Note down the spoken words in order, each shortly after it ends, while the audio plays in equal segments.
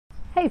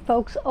Hey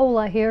folks,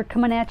 Ola here,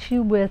 coming at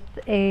you with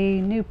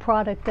a new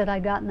product that I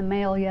got in the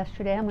mail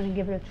yesterday. I'm going to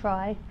give it a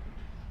try.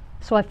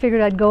 So I figured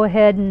I'd go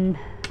ahead and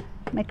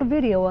make a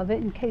video of it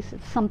in case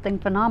it's something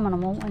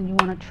phenomenal and you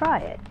want to try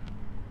it.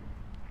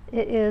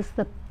 It is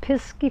the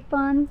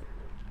Piscifun.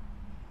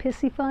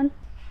 It's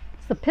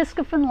the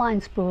Piscifun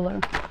line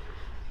spooler.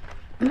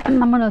 I'm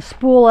going to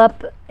spool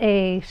up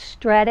a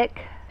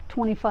Stratic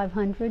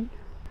 2500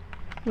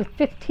 with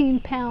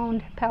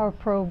 15-pound Power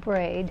Pro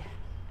braid.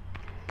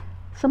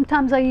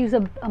 Sometimes I use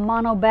a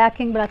mono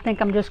backing, but I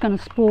think I'm just going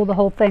to spool the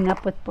whole thing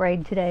up with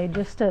braid today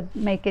just to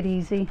make it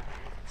easy.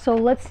 So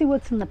let's see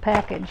what's in the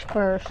package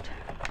first.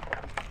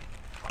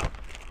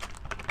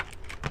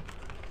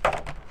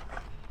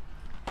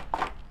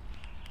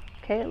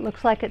 Okay, it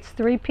looks like it's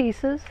 3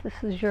 pieces. This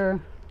is your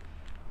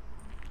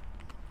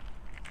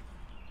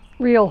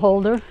reel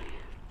holder.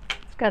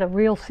 It's got a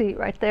reel seat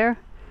right there.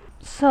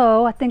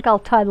 So I think I'll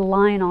tie the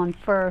line on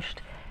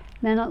first.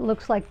 Then it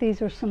looks like these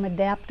are some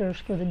adapters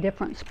for the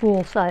different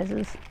spool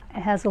sizes. It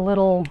has a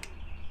little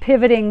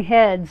pivoting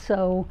head,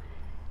 so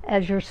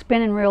as your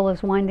spinning reel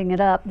is winding it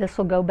up, this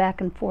will go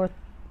back and forth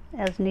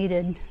as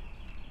needed.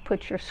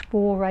 Put your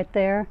spool right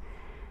there.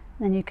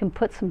 Then you can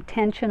put some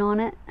tension on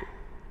it.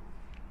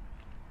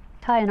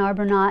 Tie an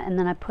arbor knot, and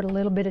then I put a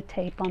little bit of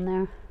tape on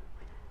there.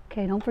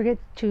 Okay, don't forget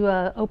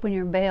to open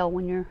your bail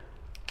when you're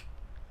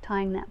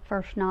tying that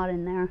first knot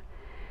in there.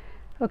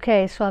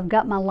 Okay, so I've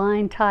got my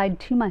line tied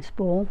to my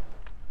spool.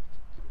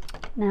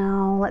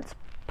 Now let's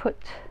put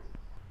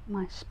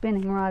my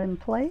spinning rod in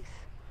place.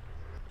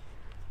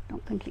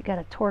 Don't think you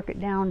gotta torque it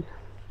down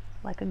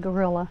like a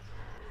gorilla.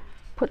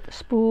 Put the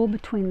spool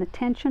between the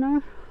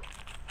tensioner.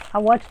 I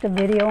watched a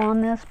video on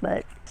this,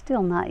 but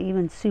still not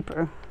even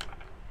super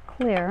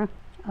clear.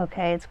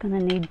 Okay, it's gonna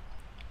need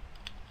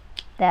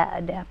that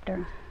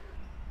adapter.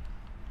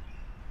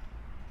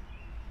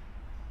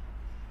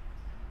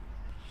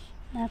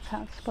 That's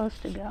how it's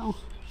supposed to go.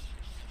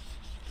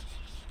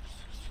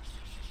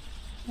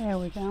 There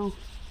we go.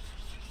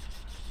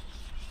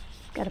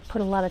 Got to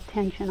put a lot of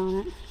tension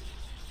on it.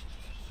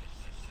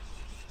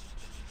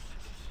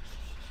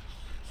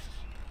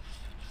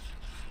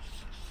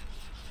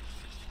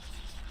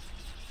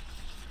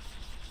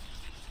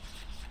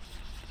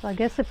 So I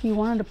guess if you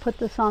wanted to put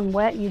this on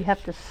wet, you'd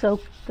have to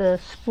soak the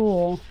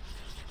spool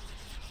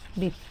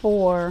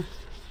before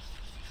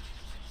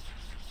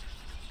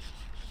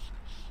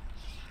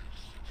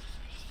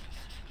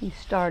you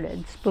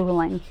started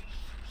spooling.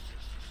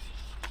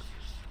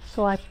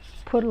 So I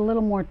put a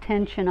little more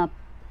tension up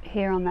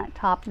here on that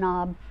top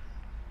knob.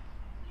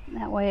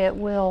 That way it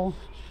will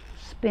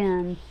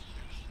spin.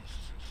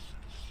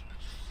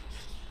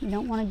 You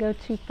don't want to go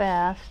too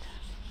fast.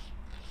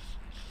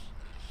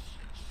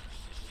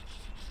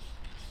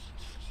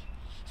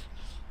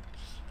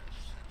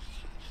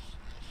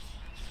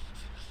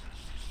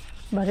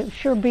 But it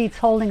sure beats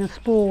holding a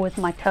spool with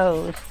my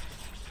toes.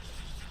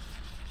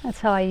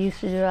 That's how I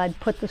used to do it. I'd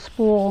put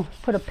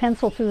a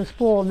pencil through the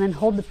spool and then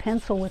hold the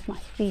pencil with my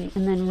feet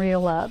and then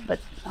reel up. But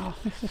oh,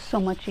 this is so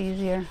much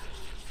easier.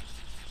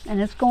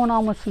 And it's going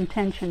on with some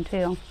tension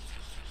too.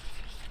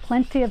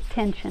 Plenty of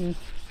tension.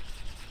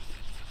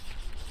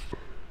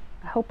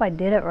 I hope I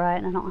did it right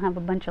and I don't have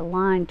a bunch of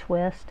line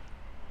twist.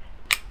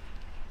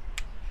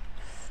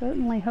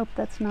 Certainly hope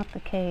that's not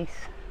the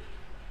case.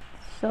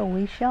 So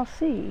we shall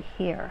see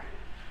here.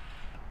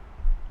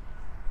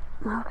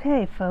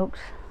 Okay, folks.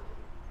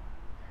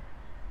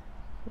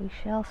 We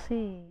shall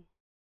see.